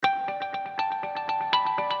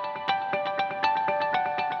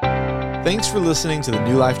Thanks for listening to the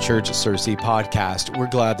New Life Church Searcy podcast. We're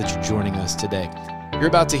glad that you're joining us today. You're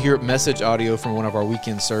about to hear message audio from one of our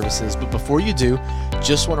weekend services, but before you do,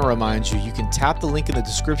 just want to remind you, you can tap the link in the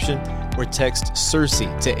description or text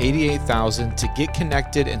Searcy to 88,000 to get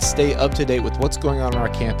connected and stay up to date with what's going on our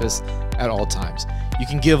campus at all times. You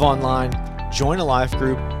can give online, join a life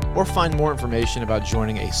group, or find more information about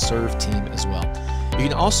joining a serve team as well. You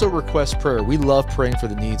can also request prayer. We love praying for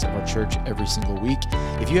the needs of our church every single week.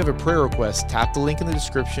 If you have a prayer request, tap the link in the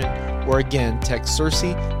description, or again, text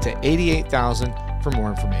Searcy to 88,000 for more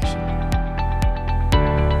information.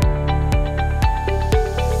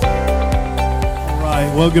 All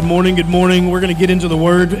right, well, good morning. We're going to get into the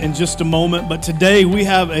Word in just a moment, but today we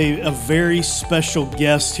have a very special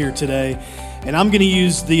guest here today. And I'm going to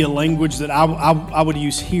use the language that I would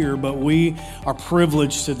use here, but we are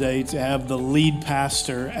privileged today to have the lead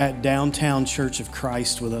pastor at Downtown Church of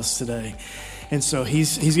Christ with us today. And so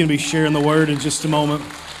he's going to be sharing the word in just a moment.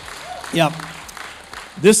 Yeah,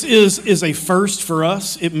 this is a first for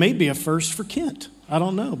us. It may be a first for Kent. I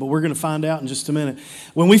don't know, but we're going to find out in just a minute.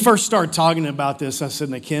 When we first started talking about this, I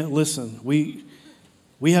said, "Now, Kent, listen, we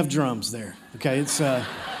have drums there, okay? It's and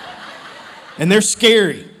they're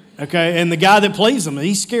scary." Okay, and the guy that plays them,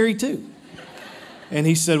 he's scary too. And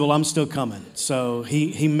he said, "Well, I'm still coming." So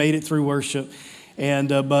he made it through worship. And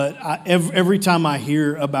but every time I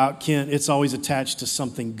hear about Kent, it's always attached to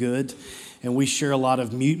something good. And we share a lot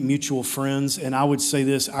of mutual friends. And I would say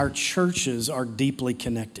this: our churches are deeply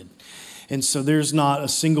connected. And so there's not a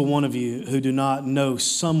single one of you who do not know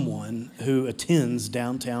someone who attends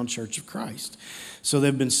Downtown Church of Christ. So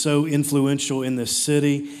they've been so influential in this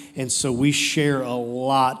city, and so we share a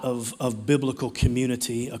lot of biblical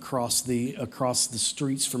community across the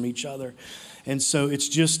streets from each other. And so it's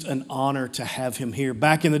just an honor to have him here.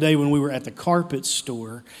 Back in the day when we were at the carpet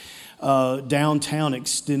store, Downtown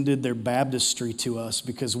extended their baptistry to us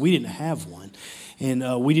because we didn't have one.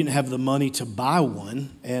 And we didn't have the money to buy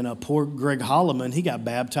one. And poor Greg Holloman, he got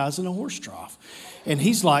baptized in a horse trough. And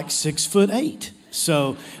he's like 6'8".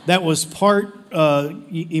 So that was part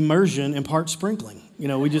immersion and part sprinkling. You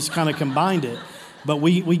know, we just kind of combined it. But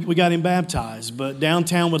we got him baptized. But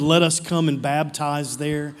Downtown would let us come and baptize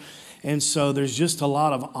there. And so there's just a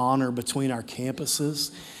lot of honor between our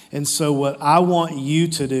campuses. And so what I want you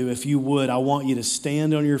to do, if you would, I want you to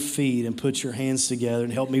stand on your feet and put your hands together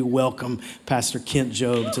and help me welcome Pastor Kent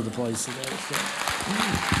Jobe to the place today.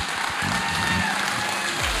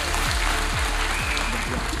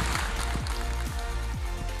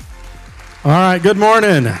 All right, good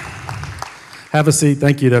morning. Have a seat.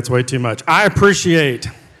 Thank you. That's way too much. I appreciate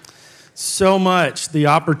so much the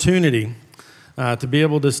opportunity to be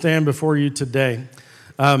able to stand before you today.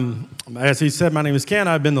 As he said, my name is Ken.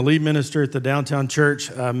 I've been the lead minister at the Downtown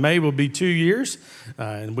Church. May will be 2 years,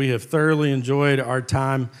 and we have thoroughly enjoyed our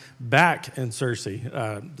time back in Searcy.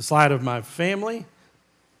 The slide of my family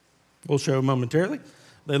we'll show momentarily.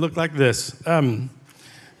 They look like this.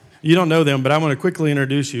 You don't know them, but I want to quickly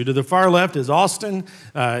introduce you. To the far left is Austin.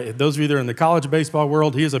 Those of you that are in the college baseball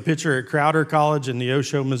world, he is a pitcher at Crowder College in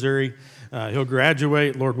Neosho, Missouri. He'll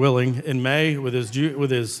graduate, Lord willing, in May with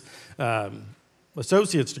his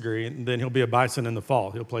associate's degree, and then he'll be a Bison in the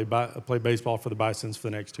fall. He'll play baseball for the Bisons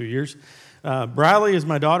for the next 2 years. Briley is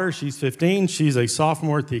my daughter. She's 15. She's a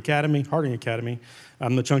sophomore at the Academy, Harding Academy.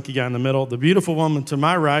 I'm the chunky guy in the middle. The beautiful woman to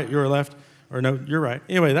my right, your left, or no, you're right.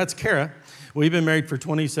 Anyway, that's Kara. We've been married for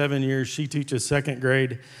 27 years. She teaches second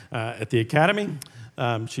grade at the Academy.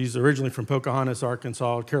 She's originally from Pocahontas,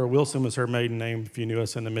 Arkansas. Kara Wilson was her maiden name, if you knew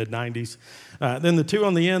us in the mid-'90s. Then the two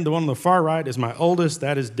on the end, the one on the far right is my oldest.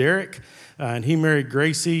 That is Derek, and he married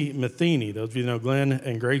Gracie Matheny. Those of you know Glenn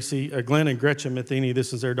and Gretchen Matheny.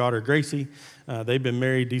 This is their daughter, Gracie. They've been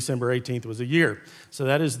married. December 18th was a year. So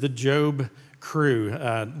that is the Jobe crew.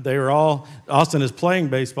 They are all, Austin is playing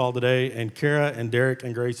baseball today, and Kara and Derek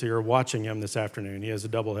and Gracie are watching him this afternoon. He has a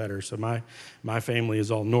doubleheader, so my family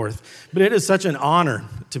is all north. But it is such an honor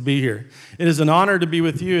to be here. It is an honor to be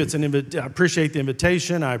with you. I appreciate the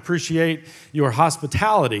invitation. I appreciate your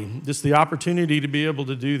hospitality. Just the opportunity to be able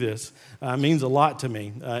to do this means a lot to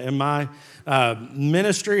me. In my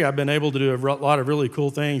ministry, I've been able to do a lot of really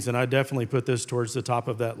cool things, and I definitely put this towards the top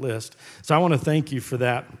of that list. So I want to thank you for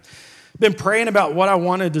that. Been praying about what I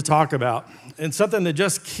wanted to talk about, and something that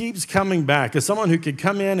just keeps coming back. As someone who could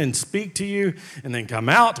come in and speak to you and then come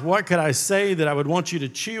out, what could I say that I would want you to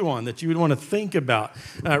chew on, that you would want to think about?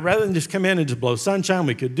 Rather than just come in and just blow sunshine,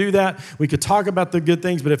 we could do that. We could talk about the good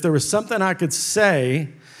things, but if there was something I could say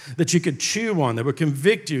that you could chew on, that would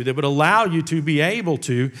convict you, that would allow you to be able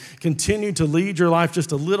to continue to lead your life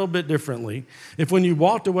just a little bit differently. If when you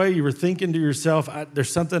walked away, you were thinking to yourself,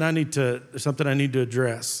 there's something I need to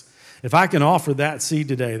address. If I can offer that seed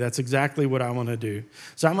today, that's exactly what I want to do.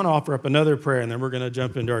 So I'm going to offer up another prayer, and then we're going to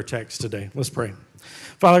jump into our text today. Let's pray.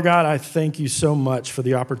 Father God, I thank you so much for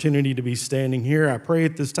the opportunity to be standing here. I pray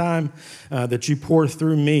at this time that you pour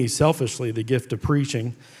through me selfishly the gift of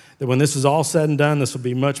preaching, that when this is all said and done, this will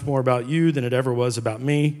be much more about you than it ever was about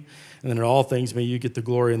me, and then in all things may you get the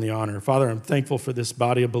glory and the honor. Father, I'm thankful for this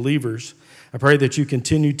body of believers. I pray that you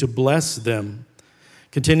continue to bless them.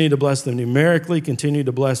 Continue to bless them numerically. Continue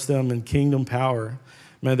to bless them in kingdom power.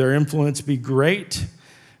 May their influence be great,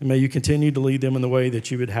 and may you continue to lead them in the way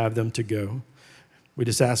that you would have them to go. We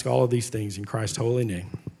just ask all of these things in Christ's holy name.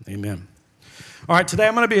 Amen. All right, today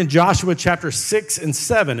I'm going to be in Joshua chapter 6 and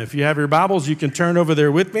 7. If you have your Bibles, you can turn over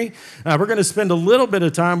there with me. We're going to spend a little bit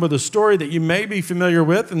of time with a story that you may be familiar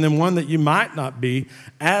with and then one that you might not be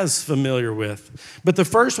as familiar with. But the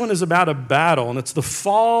first one is about a battle, and it's the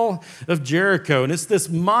fall of Jericho. And it's this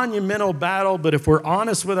monumental battle, but if we're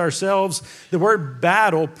honest with ourselves, the word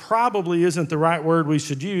battle probably isn't the right word we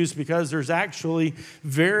should use because there's actually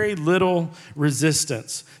very little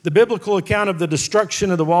resistance. The biblical account of the destruction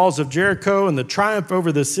of the walls of Jericho and the triumph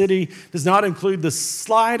over the city does not include the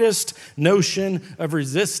slightest notion of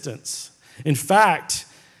resistance. In fact,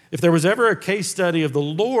 if there was ever a case study of the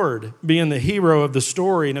Lord being the hero of the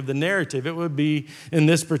story and of the narrative, it would be in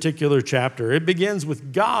this particular chapter. It begins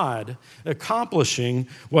with God accomplishing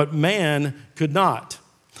what man could not.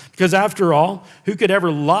 Because after all, who could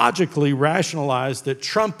ever logically rationalize that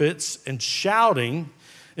trumpets and shouting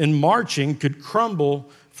and marching could crumble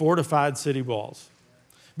fortified city walls?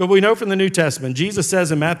 But we know from the New Testament, Jesus says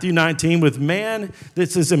in Matthew 19, with man,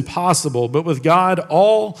 this is impossible, but with God,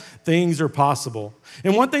 all things are possible.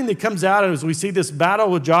 And one thing that comes out as we see this battle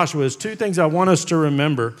with Joshua is two things I want us to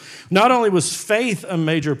remember. Not only was faith a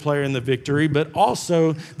major player in the victory, but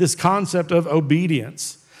also this concept of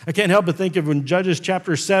obedience. I can't help but think of when Judges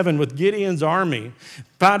chapter 7 with Gideon's army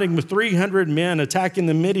fighting with 300 men attacking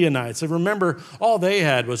the Midianites. And remember, all they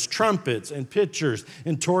had was trumpets and pitchers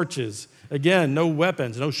and torches. Again, no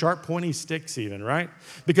weapons, no sharp pointy sticks even, right?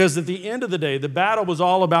 Because at the end of the day, the battle was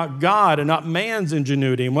all about God and not man's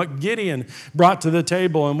ingenuity and what Gideon brought to the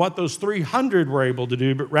table and what those 300 were able to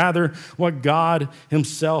do, but rather what God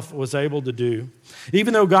himself was able to do.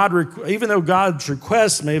 Even though God's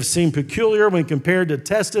requests may have seemed peculiar when compared to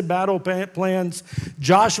tested battle plans,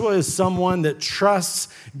 Joshua is someone that trusts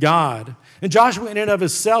God. And Joshua in and of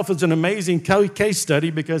himself is an amazing case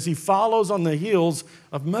study because he follows on the heels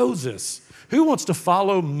of Moses. Who wants to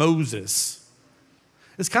follow Moses?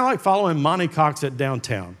 It's kind of like following Monty Cox at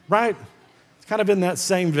downtown, right? It's kind of in that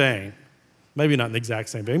same vein. Maybe not in the exact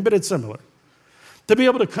same vein, but it's similar. To be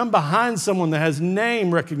able to come behind someone that has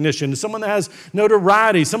name recognition, someone that has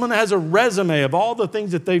notoriety, someone that has a resume of all the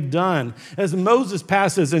things that they've done, as Moses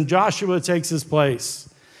passes and Joshua takes his place.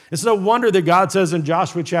 It's no wonder that God says in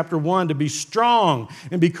Joshua chapter 1 to be strong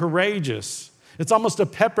and be courageous. It's almost a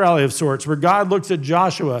pep rally of sorts where God looks at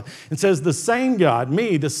Joshua and says, the same God,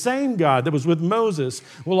 me, the same God that was with Moses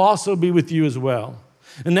will also be with you as well.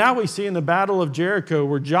 And now we see in the battle of Jericho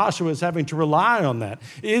where Joshua is having to rely on that.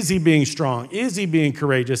 Is he being strong? Is he being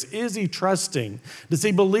courageous? Is he trusting? Does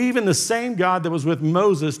he believe in the same God that was with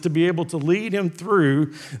Moses to be able to lead him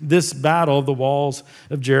through this battle of the walls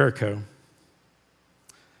of Jericho?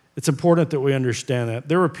 It's important that we understand that.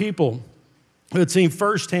 There were people who had seen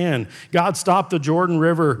firsthand God stop the Jordan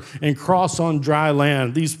River and cross on dry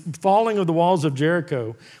land. These falling of the walls of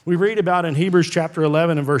Jericho, we read about in Hebrews chapter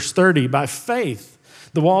 11 and verse 30. By faith,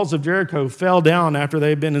 the walls of Jericho fell down after they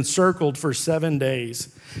had been encircled for 7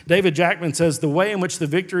 days. David Jackman says the way in which the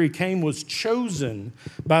victory came was chosen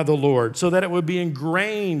by the Lord so that it would be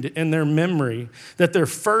ingrained in their memory that their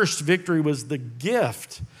first victory was the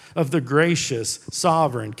gift of the gracious,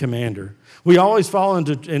 sovereign commander. We always fall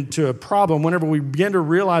into a problem whenever we begin to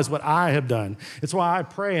realize what I have done. It's why I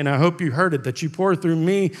pray, and I hope you heard it, that you pour through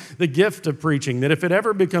me the gift of preaching, that if it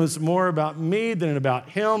ever becomes more about me than about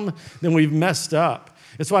him, then we've messed up.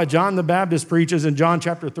 It's why John the Baptist preaches in John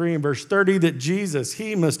chapter 3 and verse 30 that Jesus,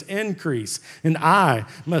 he must increase and I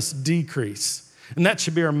must decrease. And that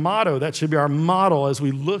should be our motto. That should be our model as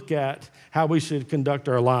we look at how we should conduct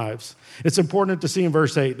our lives. It's important to see in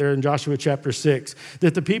verse 8 there in Joshua chapter 6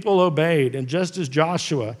 that the people obeyed, and just as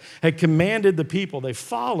Joshua had commanded the people, they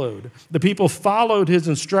followed. The people followed his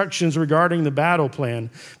instructions regarding the battle plan,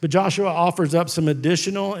 but Joshua offers up some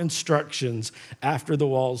additional instructions after the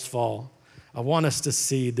walls fall. I want us to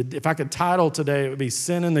see, if I could title today, it would be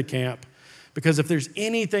Sin in the Camp, Because if there's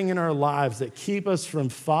anything in our lives that keep us from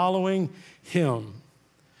following him,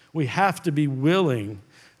 we have to be willing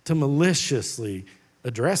to maliciously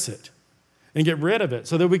address it and get rid of it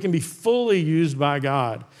so that we can be fully used by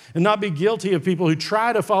God and not be guilty of people who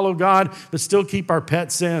try to follow God but still keep our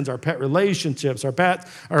pet sins, our pet relationships, our pet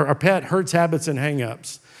hurts, habits, and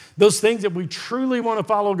hang-ups. Those things that we truly want to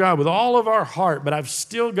follow God with all of our heart, but I've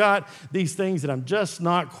still got these things that I'm just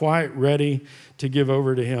not quite ready to give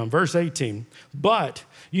over to him. Verse 18, but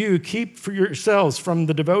you keep for yourselves from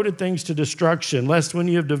the devoted things to destruction, lest when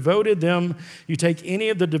you have devoted them, you take any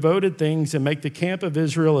of the devoted things and make the camp of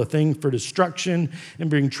Israel a thing for destruction and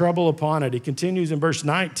bring trouble upon it. He continues in verse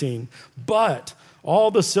 19, but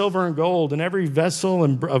all the silver and gold and every vessel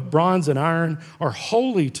of bronze and iron are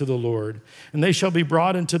holy to the Lord, and they shall be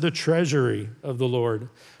brought into the treasury of the Lord.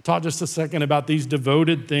 Talk just a second about these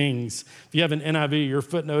devoted things. If you have an NIV, your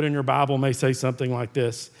footnote in your Bible may say something like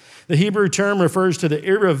this. The Hebrew term refers to the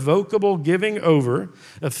irrevocable giving over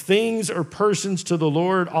of things or persons to the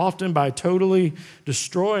Lord, often by totally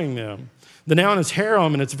destroying them. The noun is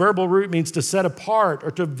harum, and its verbal root means to set apart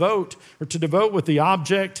or to devote with the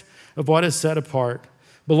object of what is set apart,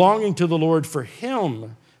 belonging to the Lord for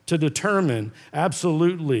him to determine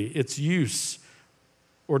absolutely its use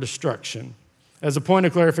or destruction. As a point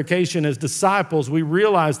of clarification, as disciples, we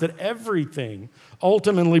realize that everything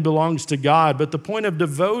ultimately belongs to God, but the point of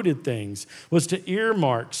devoted things was to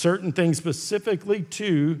earmark certain things specifically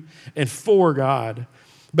to and for God.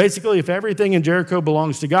 Basically, if everything in Jericho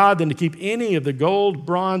belongs to God, then to keep any of the gold,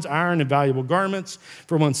 bronze, iron, and valuable garments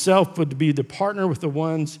for oneself would be to partner with the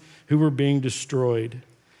ones who were being destroyed.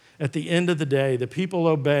 At the end of the day, the people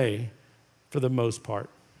obey for the most part.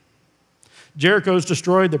 Jericho's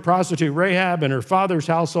destroyed, the prostitute Rahab and her father's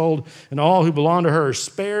household and all who belong to her are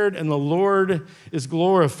spared, and the Lord is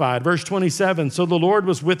glorified. Verse 27, so the Lord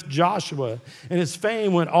was with Joshua, and his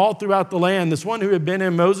fame went all throughout the land. This one who had been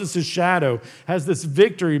in Moses' shadow has this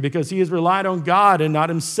victory because he has relied on God and not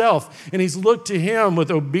himself, and he's looked to him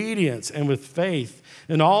with obedience and with faith,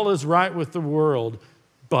 and all is right with the world.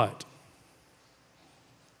 But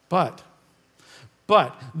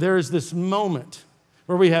there is this moment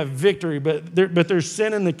where we have victory, but there's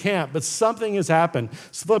sin in the camp, but something has happened.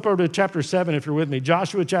 Flip over to chapter 7 if you're with me.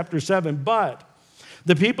 Joshua chapter 7. But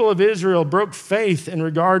the people of Israel broke faith in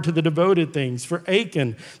regard to the devoted things. For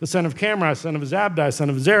Achan, the son of Camri, son of Zabdi, son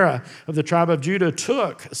of Zerah, of the tribe of Judah,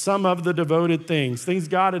 took some of the devoted things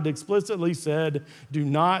God had explicitly said, do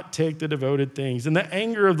not take the devoted things. And the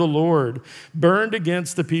anger of the Lord burned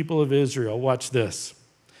against the people of Israel. Watch this.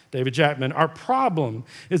 David Chapman, our problem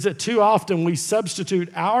is that too often we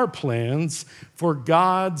substitute our plans for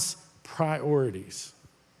God's priorities.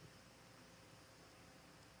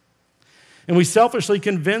 And we selfishly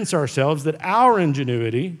convince ourselves that our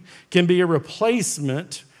ingenuity can be a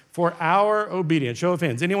replacement for our obedience. Show of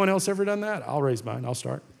hands. Anyone else ever done that? I'll raise mine. I'll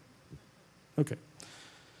start. Okay.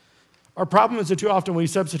 Our problem is that too often we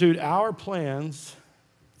substitute our plans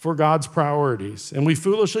for God's priorities. And we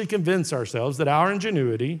foolishly convince ourselves that our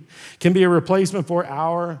ingenuity can be a replacement for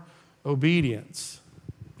our obedience.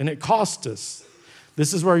 And it costs us.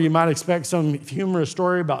 This is where you might expect some humorous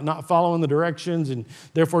story about not following the directions and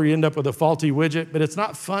therefore you end up with a faulty widget. But it's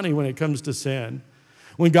not funny when it comes to sin.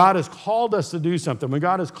 When God has called us to do something, when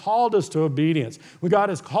God has called us to obedience, when God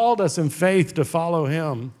has called us in faith to follow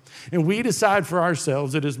him, and we decide for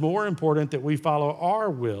ourselves it is more important that we follow our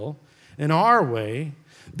will and our way,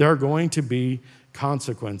 there are going to be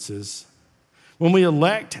consequences. When we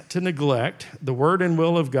elect to neglect the word and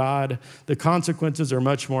will of God, the consequences are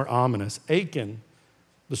much more ominous. Achan,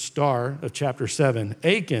 the star of chapter 7,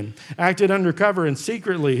 Achan acted undercover and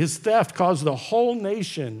secretly. His theft caused the whole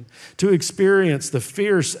nation to experience the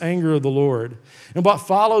fierce anger of the Lord. And what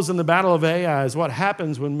follows in the battle of Ai is what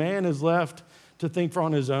happens when man is left to think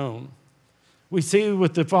on his own. We see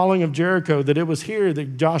with the falling of Jericho that it was here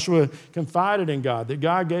that Joshua confided in God, that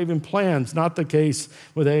God gave him plans, not the case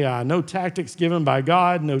with Ai. No tactics given by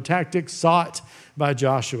God, no tactics sought by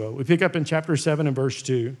Joshua. We pick up in chapter 7 and verse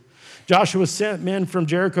 2. Joshua sent men from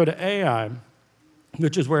Jericho to Ai,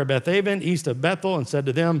 which is where Bethaven, east of Bethel, and said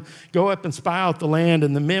to them, go up and spy out the land.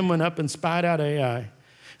 And the men went up and spied out Ai.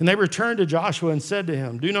 And they returned to Joshua and said to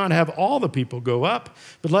him, do not have all the people go up,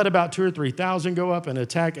 but let about 2,000 or 3,000 go up and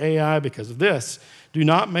attack Ai because of this. Do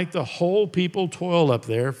not make the whole people toil up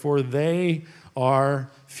there, for they are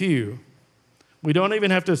few. We don't even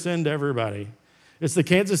have to send everybody. It's the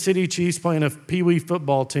Kansas City Chiefs playing a peewee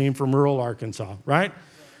football team from rural Arkansas, right?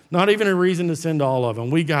 Not even a reason to send all of them.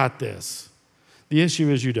 We got this. The issue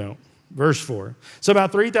is you don't. Verse 4. So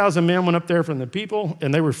about 3,000 men went up there from the people,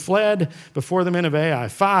 and they were fled before the men of Ai.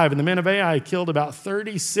 5, and the men of Ai killed about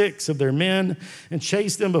 36 of their men and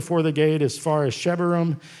chased them before the gate as far as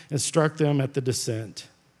Shebarim and struck them at the descent.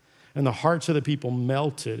 And the hearts of the people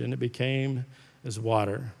melted, and it became as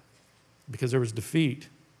water because there was defeat.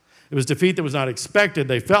 It was defeat that was not expected.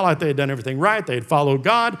 They felt like they had done everything right. They had followed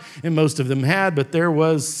God, and most of them had, but there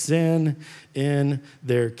was sin in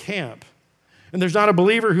their camp. And there's not a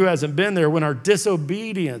believer who hasn't been there when our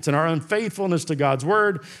disobedience and our unfaithfulness to God's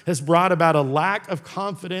word has brought about a lack of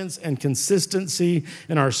confidence and consistency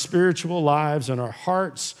in our spiritual lives, and our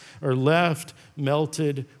hearts are left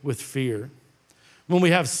melted with fear. When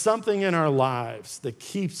we have something in our lives that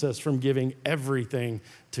keeps us from giving everything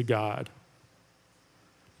to God.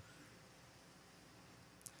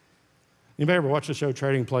 Anybody ever watch the show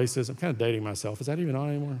Trading Places? I'm kind of dating myself. Is that even on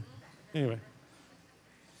anymore? Anyway.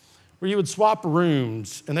 Where you would swap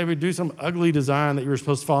rooms, and they would do some ugly design that you were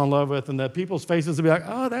supposed to fall in love with, and the people's faces would be like,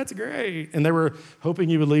 oh, that's great. And they were hoping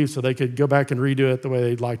you would leave so they could go back and redo it the way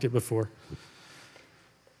they'd liked it before.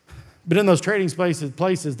 But in those trading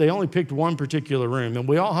places, they only picked one particular room, and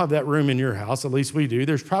we all have that room in your house, at least we do.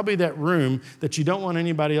 There's probably that room that you don't want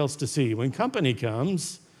anybody else to see. When company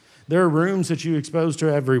comes, there are rooms that you expose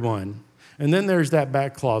to everyone. And then there's that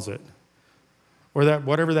back closet. Or that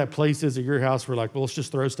whatever that place is at your house, we're like, well, let's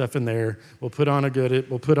just throw stuff in there. We'll put on a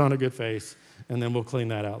good face, and then we'll clean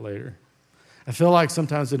that out later. I feel like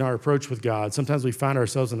sometimes in our approach with God, sometimes we find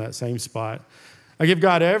ourselves in that same spot. I give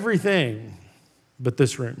God everything but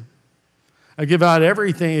this room. I give God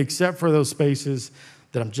everything except for those spaces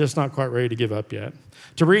that I'm just not quite ready to give up yet.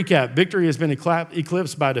 To recap, victory has been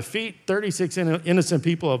eclipsed by defeat. 36 innocent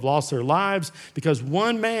people have lost their lives because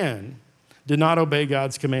one man did not obey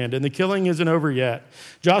God's command, and the killing isn't over yet.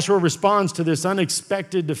 Joshua responds to this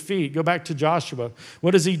unexpected defeat. Go back to Joshua.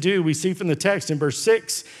 What does he do? We see from the text in verse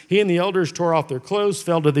 6, he and the elders tore off their clothes,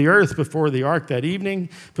 fell to the earth before the ark that evening,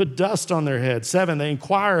 put dust on their heads. 7, they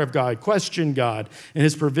inquire of God, question God and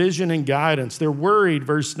his provision and guidance. They're worried,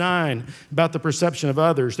 verse 9, about the perception of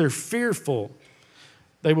others. They're fearful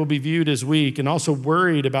they will be viewed as weak, and also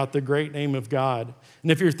worried about the great name of God.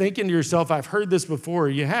 And if you're thinking to yourself, I've heard this before,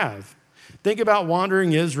 you have. Think about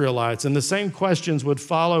wandering Israelites, and the same questions would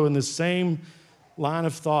follow in the same line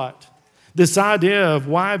of thought. This idea of,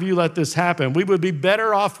 why have you let this happen? We would be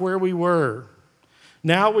better off where we were.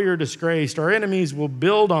 Now we are disgraced. Our enemies will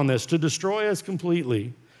build on this to destroy us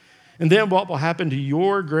completely. And then what will happen to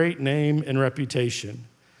your great name and reputation?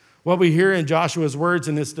 What we hear in Joshua's words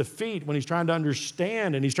in this defeat, when he's trying to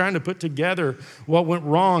understand and he's trying to put together what went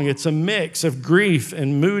wrong, it's a mix of grief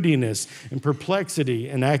and moodiness and perplexity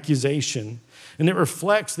and accusation. And it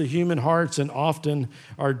reflects the human hearts and often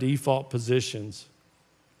our default positions.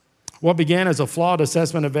 What began as a flawed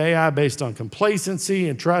assessment of Ai based on complacency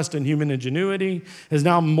and trust in human ingenuity has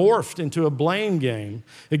now morphed into a blame game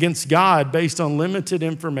against God based on limited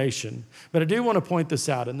information. But I do want to point this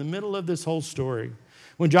out. In the middle of this whole story,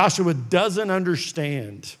 when Joshua doesn't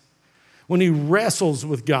understand, when he wrestles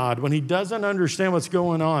with God, when he doesn't understand what's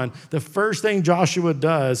going on, the first thing Joshua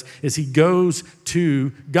does is he goes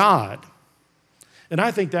to God. And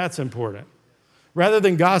I think that's important. Rather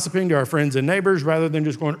than gossiping to our friends and neighbors, rather than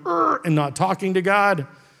just going and not talking to God,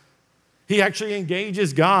 he actually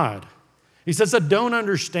engages God. He says, I don't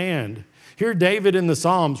understand. Hear David in the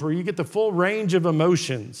Psalms, where you get the full range of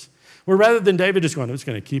emotions, where rather than David just going, I'm just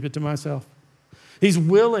going to keep it to myself. He's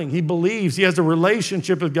willing, he believes, he has a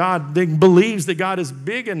relationship with God, that believes that God is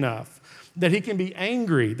big enough, that he can be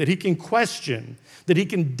angry, that he can question, that he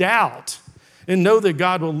can doubt, and know that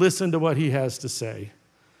God will listen to what he has to say.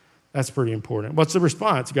 That's pretty important. What's the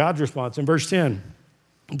response? God's response in verse 10.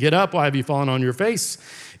 Get up, why have you fallen on your face?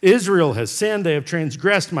 Israel has sinned. They have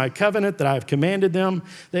transgressed my covenant that I have commanded them.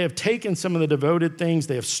 They have taken some of the devoted things.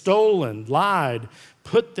 They have stolen, lied,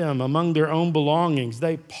 put them among their own belongings.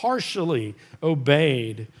 They partially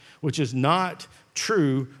obeyed, which is not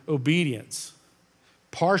true obedience.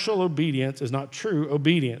 Partial obedience is not true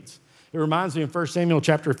obedience. It reminds me of 1 Samuel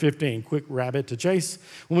chapter 15, quick rabbit to chase.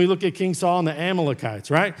 When we look at King Saul and the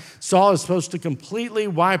Amalekites, right? Saul is supposed to completely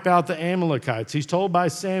wipe out the Amalekites. He's told by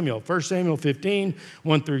Samuel, 1 Samuel 15,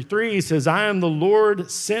 1-3, he says, I am the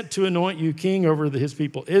Lord sent to anoint you king over his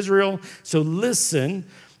people Israel. So listen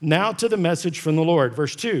now to the message from the Lord.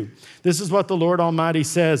 Verse 2, this is what the Lord Almighty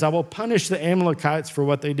says. I will punish the Amalekites for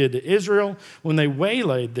what they did to Israel when they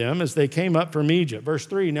waylaid them as they came up from Egypt. Verse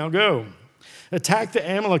 3, now go. Attack the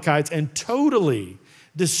Amalekites and totally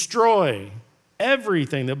destroy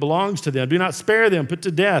everything that belongs to them. Do not spare them. Put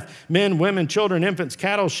to death men, women, children, infants,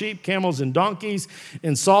 cattle, sheep, camels, and donkeys.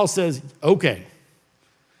 And Saul says, okay.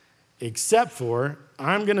 except for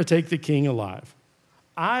I'm going to take the king alive.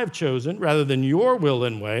 I've chosen, rather than your will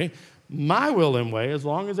and way, my will and way. As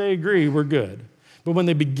long as they agree, we're good. But when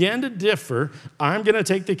they begin to differ, I'm going to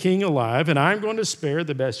take the king alive, and I'm going to spare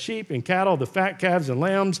the best sheep and cattle, the fat calves and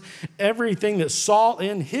lambs, everything that Saul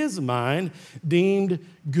in his mind deemed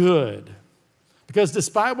good. Because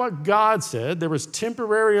despite what God said, there was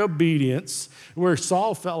temporary obedience where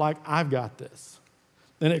Saul felt like, I've got this.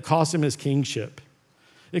 And it cost him his kingship.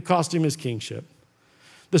 It cost him his kingship.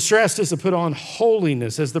 The stress is to put on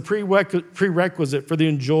holiness as the prerequisite for the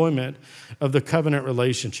enjoyment of the covenant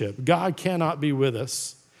relationship. God cannot be with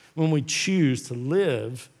us when we choose to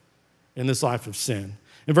live in this life of sin.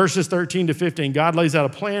 In verses 13 to 15, God lays out a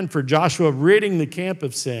plan for Joshua ridding the camp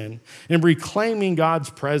of sin and reclaiming God's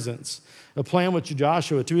presence, a plan which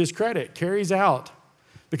Joshua, to his credit, carries out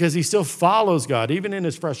because he still follows God. Even in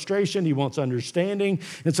his frustration, he wants understanding.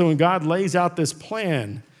 And so when God lays out this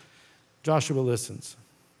plan, Joshua listens.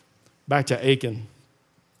 Back to Achan.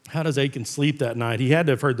 How does Achan sleep that night? He had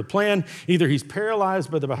to have heard the plan. Either he's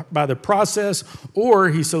paralyzed by the process, or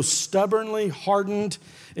he's so stubbornly hardened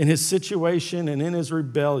in his situation and in his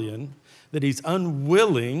rebellion that he's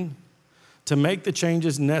unwilling to make the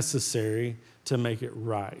changes necessary to make it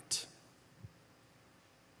right.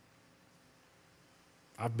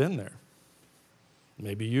 I've been there.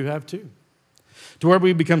 Maybe you have too. To where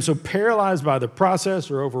we become so paralyzed by the process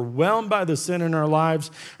or overwhelmed by the sin in our lives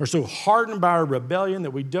or so hardened by our rebellion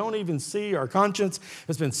that we don't even see our conscience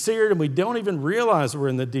has been seared and we don't even realize we're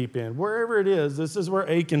in the deep end. Wherever it is, this is where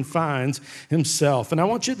Achan finds himself. And I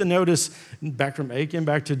want you to notice, back from Achan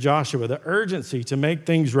back to Joshua, the urgency to make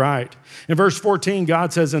things right. In verse 14,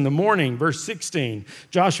 God says in the morning. Verse 16,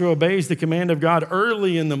 Joshua obeys the command of God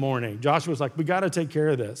early in the morning. Joshua's like, we got to take care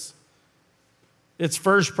of this. It's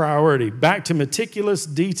first priority. Back to meticulous,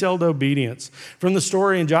 detailed obedience. From the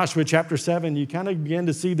story in Joshua chapter 7, you kind of begin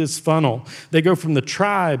to see this funnel. They go from the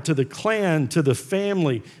tribe to the clan to the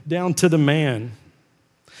family down to the man.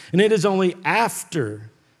 And it is only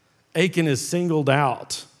after Achan is singled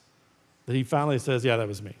out that he finally says, yeah, that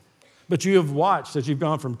was me. But you have watched as you've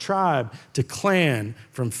gone from tribe to clan,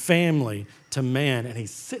 from family to man. And he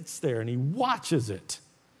sits there and he watches it.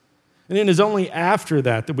 And it is only after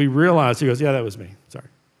that we realize, he goes, yeah, that was me. Sorry.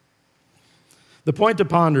 The point to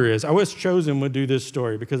ponder is, I wish Chosen would do this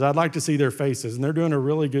story because I'd like to see their faces, and they're doing a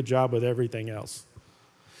really good job with everything else.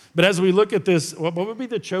 But as we look at this, what would be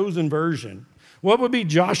the Chosen version? What would be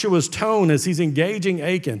Joshua's tone as he's engaging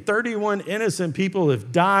Achan? 31 innocent people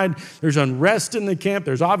have died. There's unrest in the camp.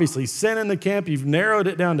 There's obviously sin in the camp. You've narrowed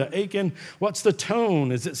it down to Achan. What's the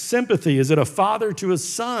tone? Is it sympathy? Is it a father to his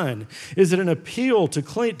son? Is it an appeal to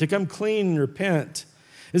come clean and repent?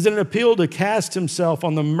 Is it an appeal to cast himself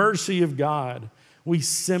on the mercy of God? We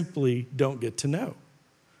simply don't get to know.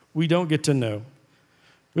 We don't get to know.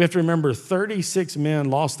 We have to remember 36 men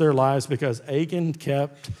lost their lives because Achan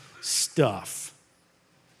kept stuff.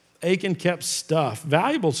 Achan kept stuff,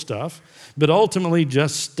 valuable stuff, but ultimately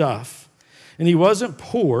just stuff. And he wasn't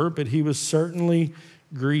poor, but he was certainly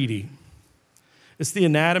greedy. It's the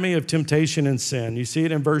anatomy of temptation and sin. You see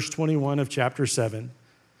it in verse 21 of chapter 7.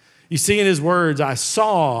 You see in his words, I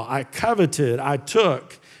saw, I coveted, I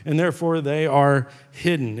took, and therefore they are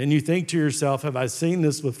hidden. And you think to yourself, have I seen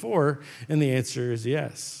this before? And the answer is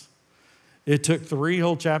yes. It took 3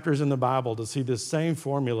 whole chapters in the Bible to see this same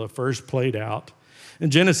formula first played out. In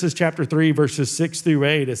Genesis chapter 3, verses 6 through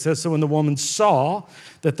 8, it says, so when the woman saw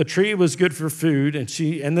that the tree was good for food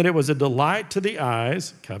and that it was a delight to the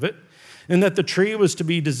eyes, covet, and that the tree was to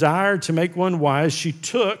be desired to make one wise, she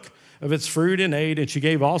took of its fruit and ate, and she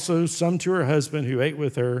gave also some to her husband who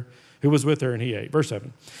was with her, and he ate. Verse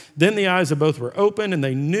 7, then the eyes of both were opened, and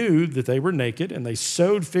they knew that they were naked, and they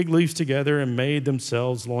sewed fig leaves together and made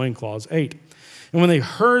themselves loincloths. 8, and when they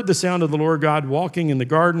heard the sound of the Lord God walking in the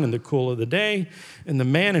garden in the cool of the day, and the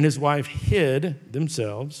man and his wife hid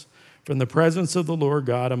themselves from the presence of the Lord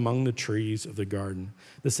God among the trees of the garden.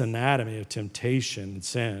 This anatomy of temptation and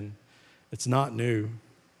sin, it's not new.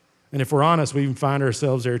 And if we're honest, we even find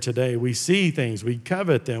ourselves there today. We see things, we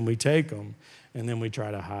covet them, we take them, and then we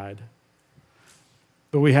try to hide.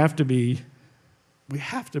 But we have to be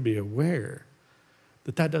aware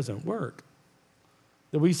that that doesn't work.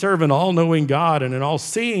 That we serve an all-knowing God and an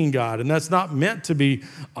all-seeing God, and that's not meant to be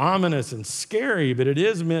ominous and scary, but it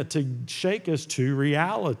is meant to shake us to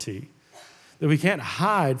reality, that we can't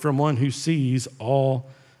hide from one who sees all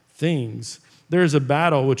things. There's a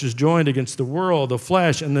battle which is joined against the world, the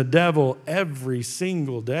flesh, and the devil every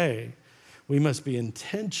single day. We must be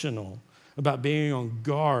intentional about being on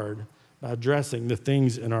guard by addressing the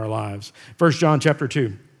things in our lives. 1 John chapter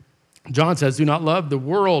 2. John says, do not love the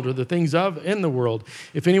world or the things in the world.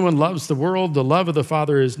 If anyone loves the world, the love of the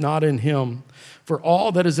Father is not in him. For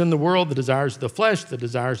all that is in the world, the desires of the flesh, the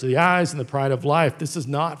desires of the eyes, and the pride of life, this is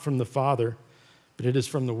not from the Father, but it is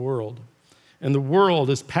from the world. And the world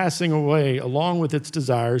is passing away along with its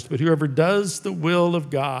desires, but whoever does the will of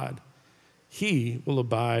God, he will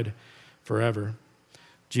abide forever.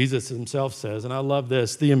 Jesus himself says, and I love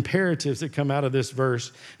this, the imperatives that come out of this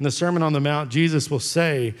verse. In the Sermon on the Mount, Jesus will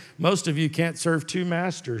say, most of you can't serve two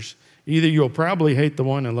masters. Either you'll probably hate the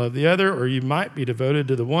one and love the other, or you might be devoted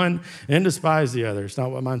to the one and despise the other. It's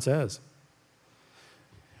not what mine says.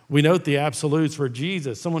 We note the absolutes where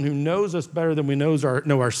Jesus, someone who knows us better than we know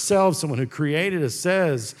ourselves, someone who created us,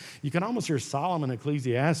 says, you can almost hear Solomon in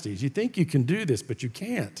Ecclesiastes. You think you can do this, but you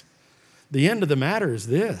can't. The end of the matter is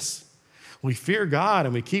this. We fear God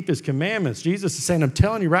and we keep his commandments. Jesus is saying, I'm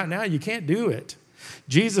telling you right now, you can't do it.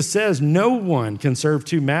 Jesus says no one can serve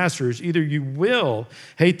two masters. Either you will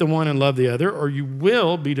hate the one and love the other, or you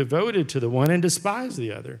will be devoted to the one and despise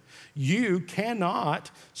the other. You cannot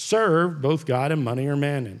serve both God and money or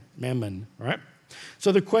mammon, right?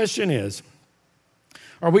 So the question is,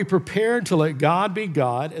 are we prepared to let God be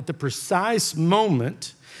God at the precise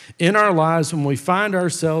moment in our lives when we find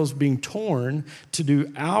ourselves being torn to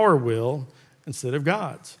do our will instead of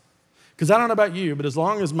God's? Because I don't know about you, but as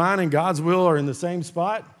long as mine and God's will are in the same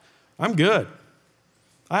spot, I'm good.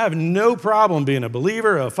 I have no problem being a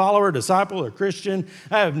believer, a follower, disciple, or Christian.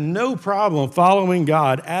 I have no problem following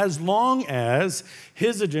God as long as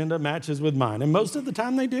his agenda matches with mine. And most of the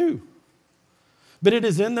time they do. But it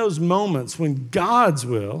is in those moments when God's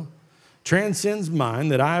will transcends mine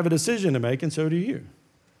that I have a decision to make, and so do you.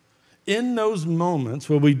 In those moments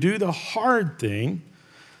where we do the hard thing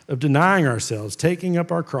of denying ourselves, taking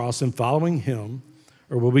up our cross and following him,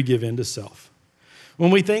 or will we give in to self?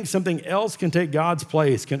 When we think something else can take God's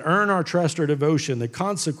place, can earn our trust or devotion, the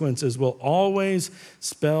consequences will always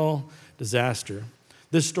spell disaster.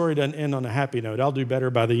 This story doesn't end on a happy note. I'll do better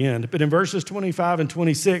by the end. But in verses 25 and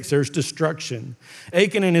 26, there's destruction.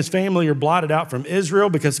 Achan and his family are blotted out from Israel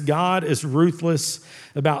because God is ruthless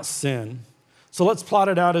about sin. So let's plot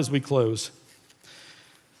it out as we close.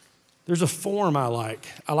 There's a form I like.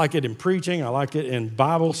 I like it in preaching. I like it in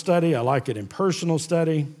Bible study. I like it in personal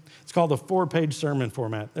study. It's called the 4-page sermon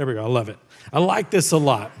format. There we go. I love it. I like this a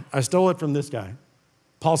lot. I stole it from this guy,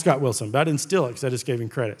 Paul Scott Wilson, but I didn't steal it because I just gave him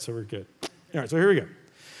credit, so we're good. All right, so here we go.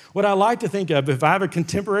 What I like to think of, if I have a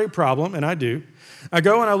contemporary problem, and I do, I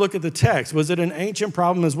go and I look at the text. Was it an ancient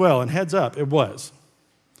problem as well? And heads up, it was.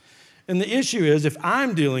 And the issue is, if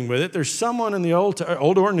I'm dealing with it, there's someone in the Old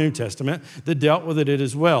or New Testament that dealt with it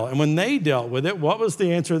as well. And when they dealt with it, what was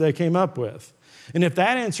the answer they came up with? And if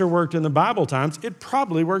that answer worked in the Bible times, it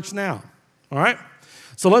probably works now. All right?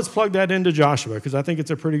 So let's plug that into Joshua, because I think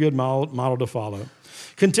it's a pretty good model to follow.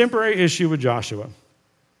 Contemporary issue with Joshua.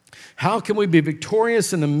 How can we be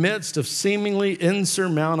victorious in the midst of seemingly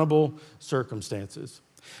insurmountable circumstances?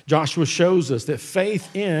 Joshua shows us that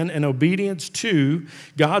faith in and obedience to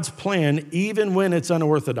God's plan, even when it's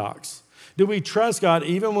unorthodox. Do we trust God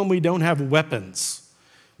even when we don't have weapons?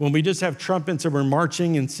 When we just have trumpets and we're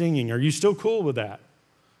marching and singing? Are you still cool with that?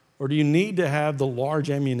 Or do you need to have the large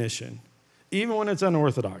ammunition, even when it's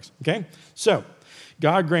unorthodox? Okay? So,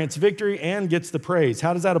 God grants victory and gets the praise.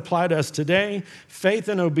 How does that apply to us today? Faith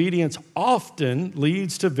and obedience often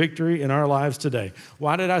leads to victory in our lives today.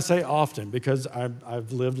 Why did I say often? Because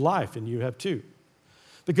I've lived life, and you have too.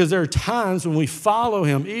 Because there are times when we follow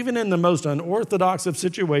him, even in the most unorthodox of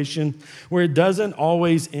situations, where it doesn't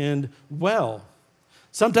always end well.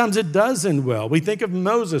 Sometimes it does end well. We think of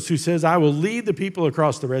Moses, who says, I will lead the people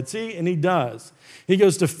across the Red Sea, and he does. He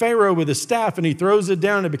goes to Pharaoh with his staff, and he throws it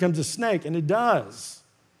down, and it becomes a snake, and it does.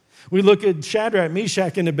 We look at Shadrach,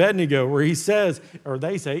 Meshach, and Abednego, where he says, or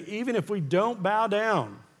they say, even if we don't bow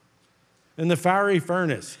down in the fiery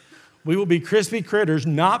furnace, we will be crispy critters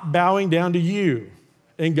not bowing down to you.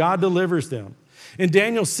 And God delivers them. In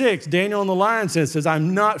Daniel 6, Daniel in the lion's den says,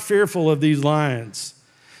 I'm not fearful of these lions.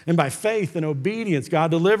 And by faith and obedience,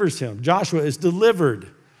 God delivers him. Joshua is delivered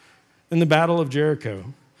in the battle of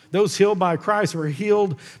Jericho. Those healed by Christ were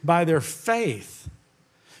healed by their faith.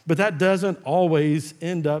 But that doesn't always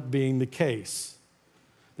end up being the case.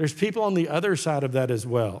 There's people on the other side of that as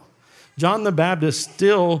well. John the Baptist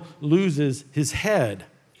still loses his head.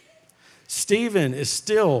 Stephen is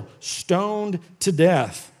still stoned to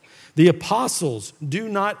death. The apostles do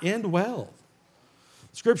not end well.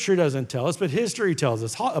 Scripture doesn't tell us, but history tells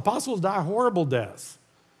us. Apostles die horrible deaths.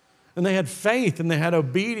 And they had faith and they had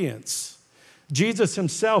obedience. Jesus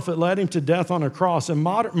himself, it led him to death on a cross, and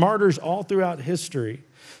martyrs all throughout history.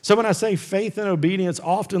 So when I say faith and obedience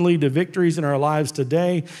often lead to victories in our lives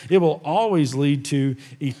today, it will always lead to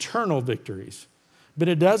eternal victories. But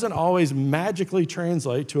it doesn't always magically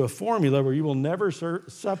translate to a formula where you will never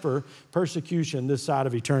suffer persecution this side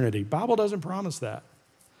of eternity. Bible doesn't promise that.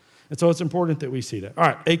 And so it's important that we see that. All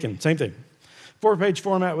right, Achan, same thing. 4-page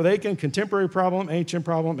format with Achan: contemporary problem,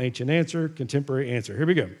 ancient answer, contemporary answer. Here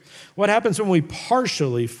we go. What happens when we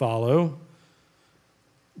partially follow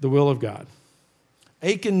the will of God?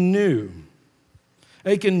 Achan knew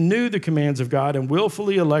the commands of God and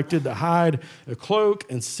willfully elected to hide a cloak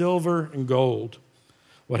and silver and gold.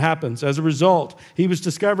 What happens? As a result, he was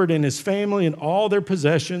discovered, and his family and all their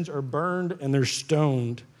possessions are burned and they're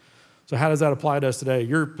stoned. So how does that apply to us today?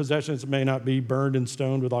 Your possessions may not be burned and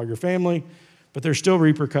stoned with all your family, but there's still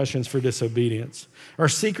repercussions for disobedience. Our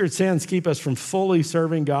secret sins keep us from fully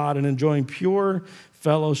serving God and enjoying pure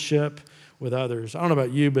fellowship with others. I don't know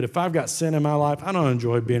about you, but if I've got sin in my life, I don't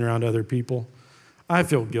enjoy being around other people. I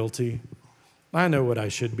feel guilty. I know what I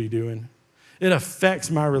should be doing. It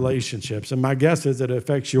affects my relationships, and my guess is that it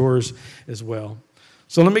affects yours as well.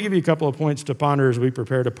 So let me give you a couple of points to ponder as we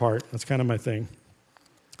prepare to part. That's kind of my thing.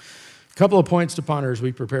 A couple of points to ponder as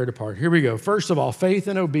we prepare to part. Here we go. First of all, faith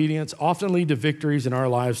and obedience often lead to victories in our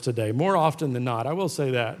lives today, more often than not. I will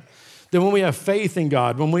say that. That when we have faith in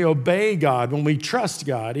God, when we obey God, when we trust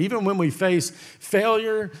God, even when we face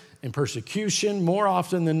failure and persecution, more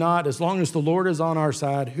often than not, as long as the Lord is on our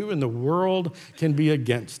side, who in the world can be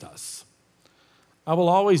against us? I will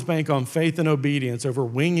always bank on faith and obedience over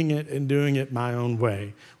winging it and doing it my own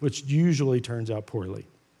way, which usually turns out poorly.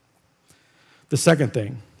 The second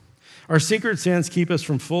thing, our secret sins keep us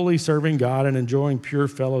from fully serving God and enjoying pure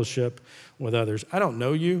fellowship with others. I don't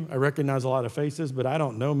know you. I recognize a lot of faces, but I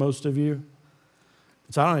don't know most of you.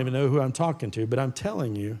 So I don't even know who I'm talking to, but I'm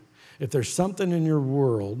telling you, if there's something in your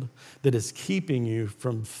world that is keeping you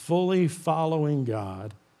from fully following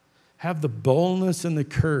God, have the boldness and the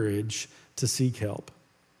courage to seek help,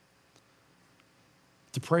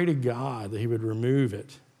 to pray to God that He would remove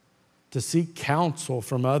it, to seek counsel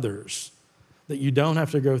from others, that you don't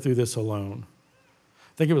have to go through this alone.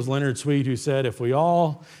 I think it was Leonard Sweet who said, if we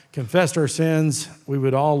all confessed our sins, we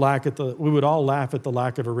would all laugh at the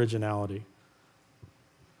lack of originality.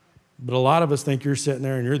 But a lot of us think you're sitting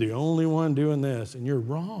there and you're the only one doing this, and you're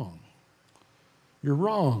wrong. You're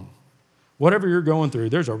wrong. Whatever you're going through,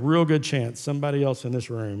 there's a real good chance somebody else in this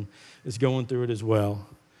room is going through it as well.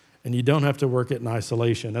 And you don't have to work it in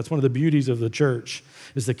isolation. That's one of the beauties of the church,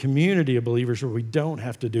 is the community of believers where we don't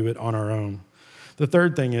have to do it on our own. The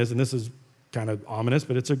third thing is, and this is kind of ominous,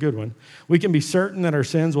 but it's a good one, we can be certain that our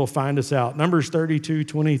sins will find us out. Numbers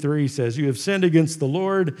 32:23 says, you have sinned against the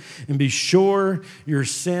Lord, and be sure your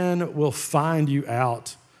sin will find you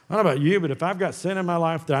out. I don't know about you, but if I've got sin in my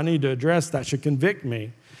life that I need to address, that should convict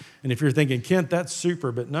me. And if you're thinking, Kent, that's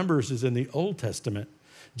super, but Numbers is in the Old Testament,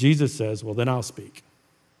 Jesus says, well, then I'll speak.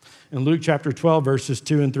 In Luke chapter 12, verses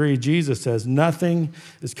 2 and 3, Jesus says, nothing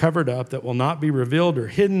is covered up that will not be revealed, or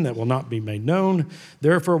hidden that will not be made known.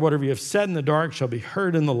 Therefore, whatever you have said in the dark shall be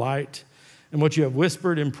heard in the light, and what you have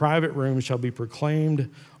whispered in private rooms shall be proclaimed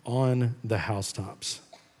on the housetops.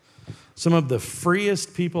 Some of the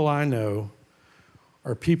freest people I know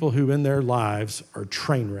are people who in their lives are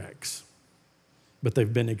train wrecks, but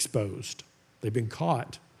they've been exposed. They've been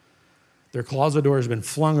caught. Their closet door has been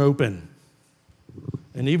flung open.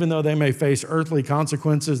 And even though they may face earthly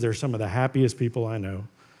consequences, they're some of the happiest people I know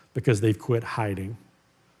because they've quit hiding.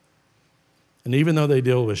 And even though they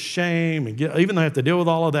deal with shame, and even though they have to deal with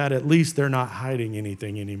all of that, at least they're not hiding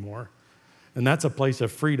anything anymore. And that's a place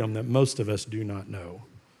of freedom that most of us do not know.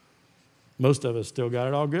 Most of us still got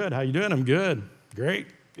it all good. How you doing? I'm good. Great.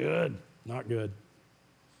 Good. Not good.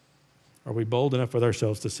 Are we bold enough with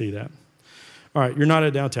ourselves to see that? All right, you're not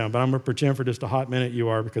at downtown, but I'm going to pretend for just a hot minute you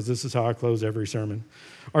are, because this is how I close every sermon.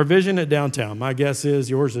 Our vision at downtown, my guess is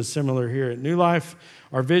yours is similar here at New Life.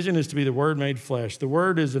 Our vision is to be the Word made flesh. The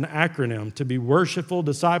Word is an acronym to be worshipful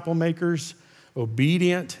disciple makers,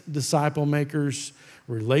 obedient disciple makers,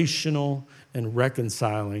 relational and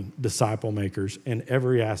reconciling disciple makers in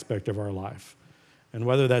every aspect of our life. And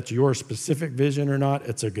whether that's your specific vision or not,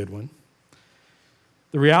 it's a good one.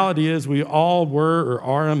 The reality is we all were or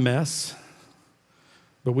are a mess.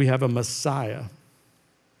 But we have a Messiah.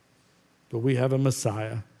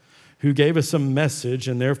 Who gave us a message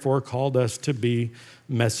and therefore called us to be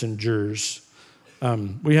messengers.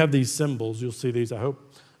 We have these symbols. You'll see these, I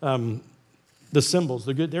hope. The symbols,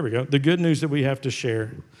 there we go. The good news that we have to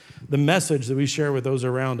share. The message that we share with those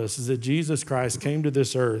around us is that Jesus Christ came to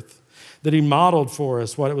this earth that he modeled for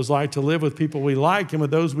us what it was like to live with people we like and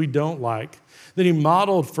with those we don't like, that he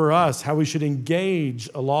modeled for us how we should engage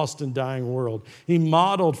a lost and dying world. He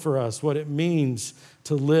modeled for us what it means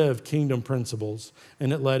to live kingdom principles,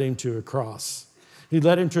 and it led him to a cross. He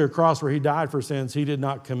led him to a cross where he died for sins he did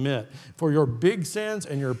not commit. For your big sins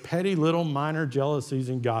and your petty little minor jealousies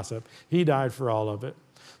and gossip, he died for all of it.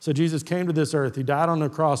 So Jesus came to this earth, he died on the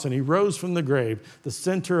cross, and he rose from the grave, the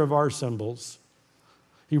center of our symbols.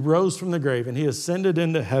 He rose from the grave and he ascended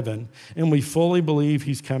into heaven, and we fully believe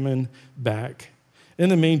he's coming back. In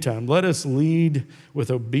the meantime, let us lead with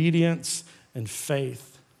obedience and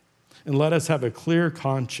faith, and let us have a clear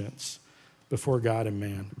conscience before God and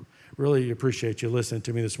man. Really appreciate you listening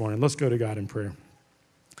to me this morning. Let's go to God in prayer.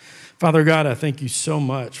 Father God, I thank you so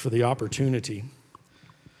much for the opportunity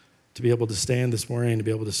to be able to stand this morning, to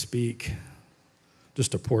be able to speak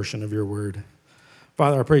just a portion of your word.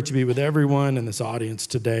 Father, I pray that you be with everyone in this audience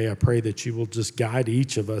today. I pray that you will just guide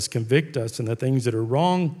each of us, convict us in the things that are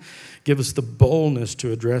wrong, give us the boldness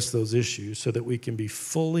to address those issues so that we can be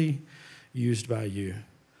fully used by you.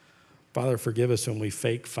 Father, forgive us when we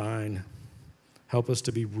fake fine. Help us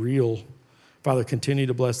to be real. Father, continue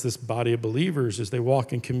to bless this body of believers as they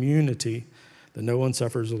walk in community, that no one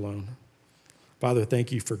suffers alone. Father,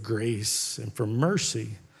 thank you for grace and for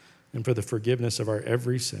mercy and for the forgiveness of our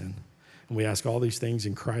every sin. And we ask all these things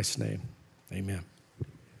in Christ's name. Amen.